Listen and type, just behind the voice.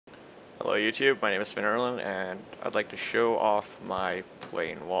Hello YouTube, my name is Finn Erlin and I'd like to show off my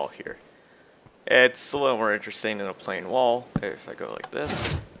plain wall here. It's a little more interesting than a plain wall. If I go like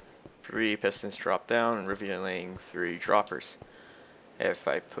this, 3 pistons drop down, revealing 3 droppers. If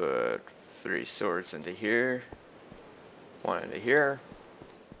I put 3 swords into here, 1 into here,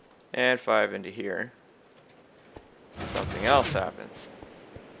 and 5 into here, something else happens,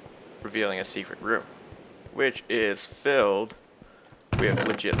 revealing a secret room, which is filled with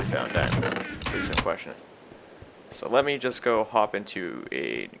legitly found diamonds. Please don't question it. So let me just go hop into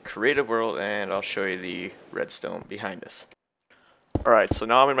a creative world and I'll show you the redstone behind us. Alright, so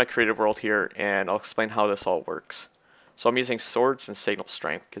now I'm in my creative world here and I'll explain how this all works. So I'm using swords and signal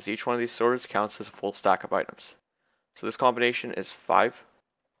strength because each one of these swords counts as a full stack of items. So this combination is 5,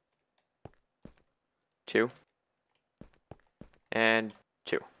 2, and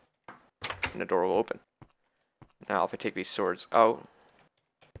 2. And the door will open. Now if I take these swords out,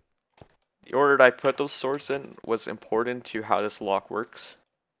 the order that I put those swords in was important to how this lock works.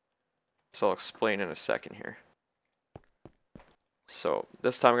 So I'll explain in a second here. So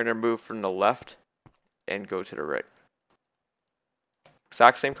this time we're going to move from the left and go to the right.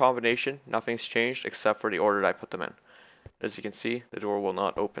 Exact same combination, nothing's changed except for the order that I put them in. As you can see, the door will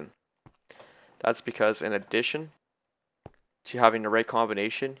not open. That's because in addition to having the right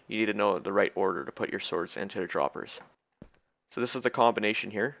combination, you need to know the right order to put your swords into the droppers. So this is the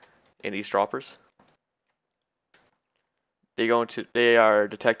combination here in these droppers. They are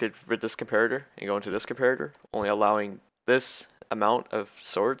detected with this comparator and go into this comparator, only allowing this amount of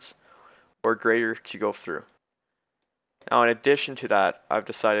swords or greater to go through. Now in addition to that, I've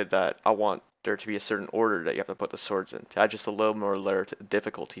decided that I want there to be a certain order that you have to put the swords in to add just a little more layer of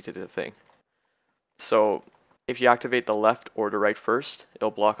difficulty to the thing. So if you activate the left or the right first,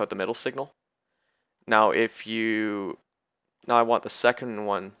 it'll block out the middle signal. Now I want the second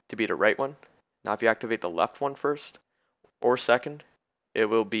one to be the right one. Now if you activate the left one first or second, it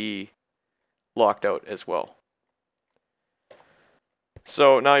will be locked out as well.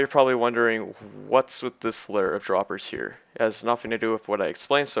 So now you're probably wondering what's with this layer of droppers here. It has nothing to do with what I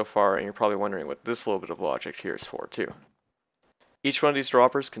explained so far, and you're probably wondering what this little bit of logic here is for too. Each one of these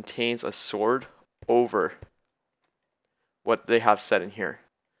droppers contains a sword over what they have set in here.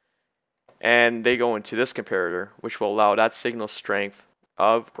 And they go into this comparator, which will allow that signal strength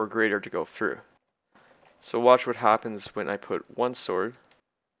of or greater to go through. So watch what happens when I put one sword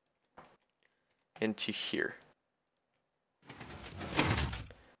into here.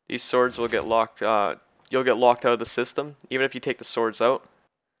 These swords will get locked, you'll get locked out of the system. Even if you take the swords out,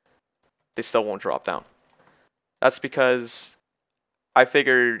 they still won't drop down. That's because I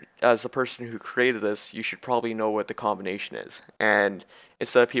figured as the person who created this, you should probably know what the combination is. And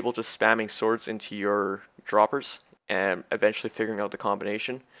instead of people just spamming swords into your droppers and eventually figuring out the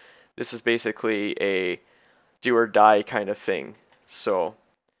combination, this is basically a do or die kind of thing. So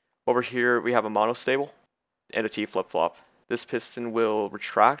over here we have a monostable and a T flip-flop. This piston will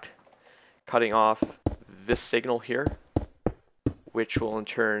retract, cutting off this signal here, which will in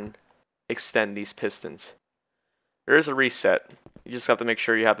turn extend these pistons. There is a reset. You just have to make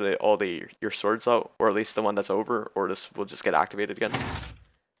sure you have your swords out, or at least the one that's over, or this will just get activated again.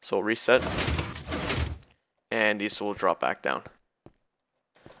 So reset, and these will drop back down.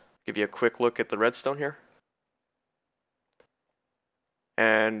 Give you a quick look at the redstone here,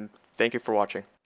 and thank you for watching.